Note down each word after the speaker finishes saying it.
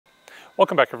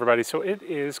Welcome back, everybody. So it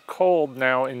is cold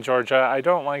now in Georgia. I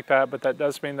don't like that, but that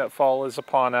does mean that fall is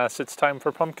upon us. It's time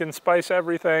for pumpkin spice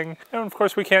everything. And of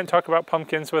course, we can't talk about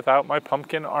pumpkins without my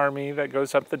pumpkin army that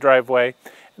goes up the driveway.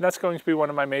 And that's going to be one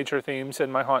of my major themes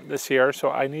in my haunt this year.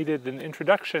 So I needed an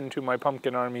introduction to my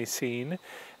pumpkin army scene.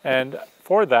 And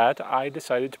for that, I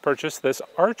decided to purchase this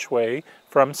Archway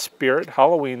from Spirit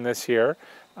Halloween this year.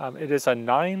 It is a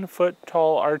 9-foot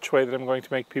tall archway that I'm going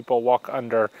to make people walk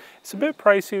under. It's a bit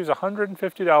pricey, it was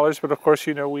 $150, but of course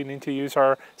you know we need to use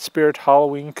our Spirit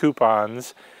Halloween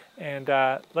coupons. And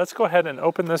let's go ahead and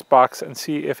open this box and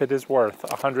see if it is worth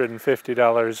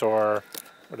 $150 or,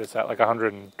 what is that, like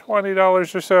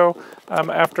 $120 or so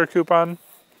after coupon.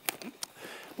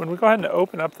 When we go ahead and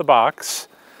open up the box,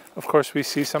 of course we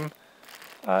see some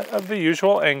of the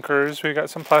usual anchors. We've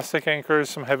got some plastic anchors,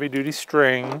 some heavy duty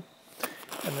string.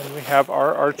 And then we have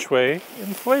our Archway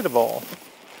inflatable.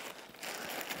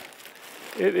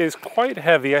 It is quite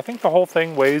heavy. I think the whole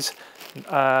thing weighs,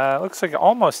 looks like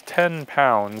almost 10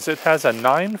 pounds. It has a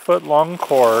 9-foot long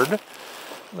cord.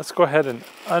 Let's go ahead and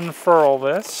unfurl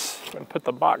this and put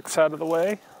the box out of the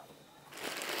way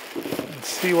and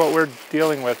see what we're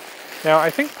dealing with. Now, I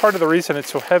think part of the reason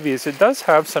it's so heavy is it does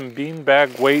have some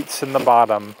beanbag weights in the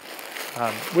bottom,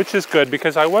 which is good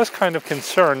because I was kind of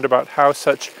concerned about how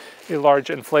such a large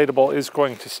inflatable is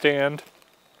going to stand.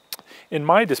 In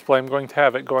my display, I'm going to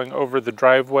have it going over the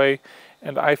driveway,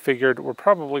 and I figured we're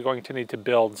probably going to need to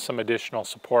build some additional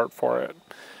support for it.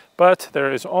 But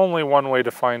there is only one way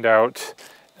to find out,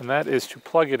 and that is to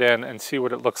plug it in and see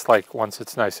what it looks like once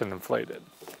it's nice and inflated.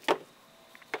 All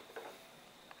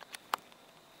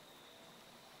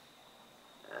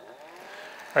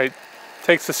right,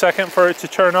 takes a second for it to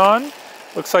turn on.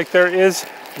 Looks like there is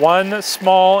one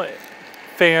small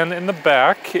fan in the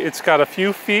back. It's got a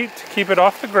few feet to keep it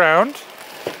off the ground.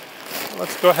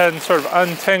 Let's go ahead and sort of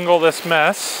untangle this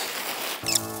mess.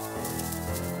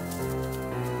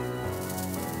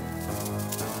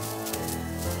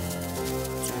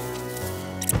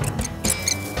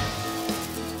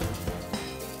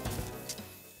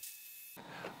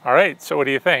 All right, so what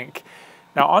do you think?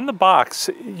 Now on the box,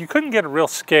 you couldn't get a real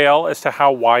scale as to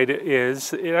how wide it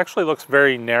is. It actually looks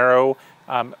very narrow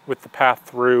with the path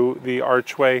through the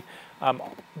archway.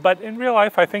 But in real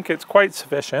life, I think it's quite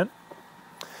sufficient.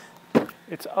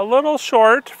 It's a little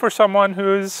short for someone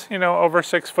who's, you know, over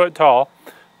 6 foot tall,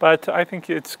 but I think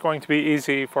it's going to be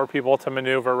easy for people to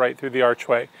maneuver right through the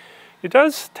archway. It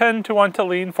does tend to want to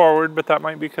lean forward, but that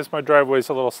might be because my driveway is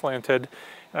a little slanted.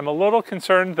 I'm a little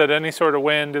concerned that any sort of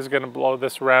wind is going to blow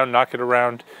this around, knock it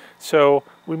around. So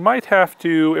we might have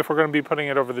to, if we're going to be putting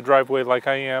it over the driveway like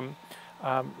I am,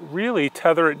 really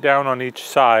tether it down on each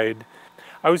side.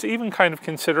 I was even kind of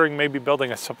considering maybe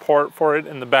building a support for it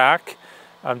in the back,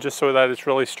 just so that it's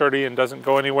really sturdy and doesn't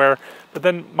go anywhere. But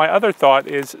then my other thought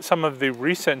is some of the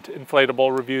recent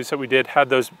inflatable reviews that we did had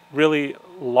those really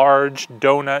large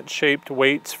donut-shaped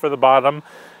weights for the bottom,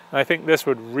 and I think this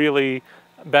would really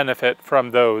benefit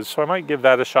from those. So I might give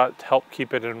that a shot to help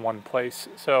keep it in one place.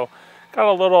 So got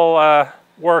a little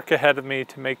work ahead of me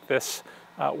to make this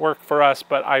work for us,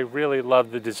 but I really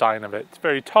love the design of it. It's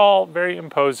very tall, very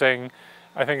imposing.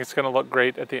 I think it's going to look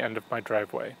great at the end of my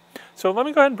driveway. So let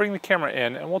me go ahead and bring the camera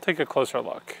in and we'll take a closer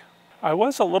look. I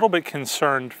was a little bit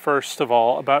concerned, first of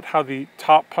all, about how the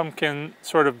top pumpkin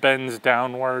sort of bends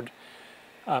downward,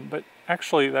 but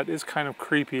actually that is kind of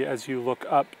creepy as you look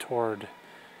up toward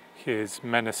his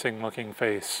menacing looking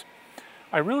face.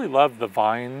 I really love the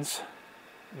vines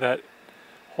that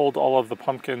hold all of the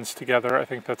pumpkins together. I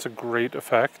think that's a great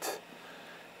effect.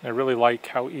 I really like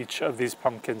how each of these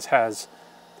pumpkins has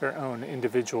their own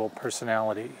individual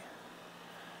personality.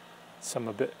 Some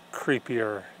a bit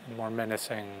creepier and more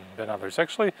menacing than others.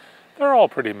 Actually, they're all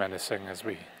pretty menacing as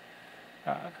we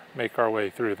make our way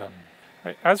through them.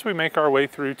 Right, as we make our way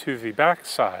through to the back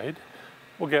side,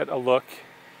 we'll get a look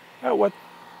at what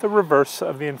the reverse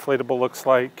of the inflatable looks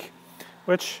like,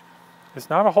 which is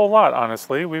not a whole lot,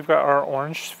 honestly. We've got our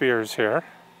orange spheres here.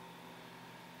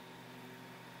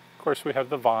 Of course, we have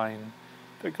the vine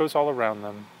that goes all around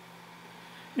them.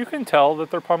 You can tell that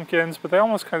they're pumpkins, but they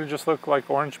almost kind of just look like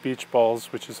orange beach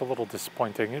balls, which is a little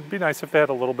disappointing. It'd be nice if they had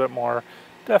a little bit more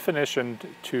definition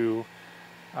to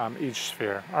each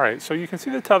sphere. All right, so you can see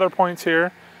the tether points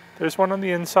here. There's one on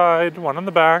the inside, one on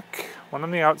the back, one on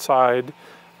the outside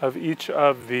of each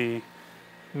of the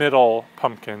middle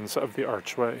pumpkins of the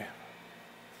archway.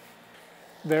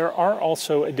 There are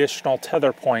also additional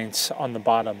tether points on the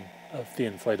bottom of the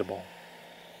inflatable.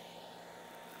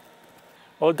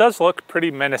 Well, it does look pretty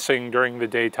menacing during the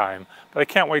daytime, but I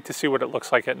can't wait to see what it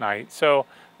looks like at night. So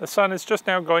The sun is just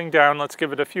now going down. Let's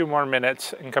give it a few more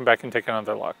minutes and come back and take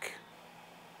another look.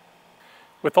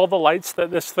 With all the lights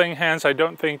that this thing has, I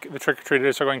don't think the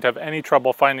trick-or-treaters are going to have any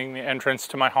trouble finding the entrance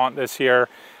to my haunt this year.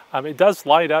 It does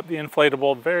light up the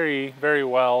inflatable very, very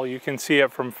well. You can see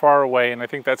it from far away, and I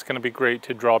think that's going to be great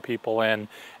to draw people in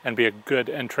and be a good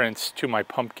entrance to my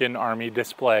pumpkin army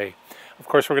display. Of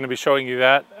course, we're going to be showing you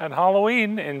that at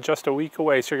Halloween in just a week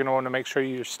away, so you're going to want to make sure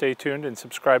you stay tuned and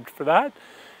subscribed for that.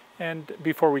 And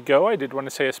before we go, I did want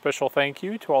to say a special thank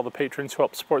you to all the patrons who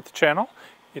help support the channel.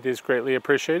 It is greatly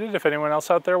appreciated. If anyone else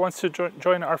out there wants to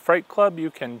join our Fright Club, you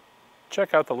can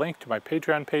check out the link to my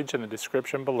Patreon page in the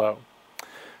description below.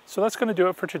 So that's going to do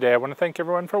it for today. I want to thank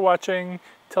everyone for watching.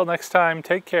 Till next time,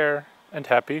 take care and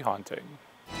happy haunting.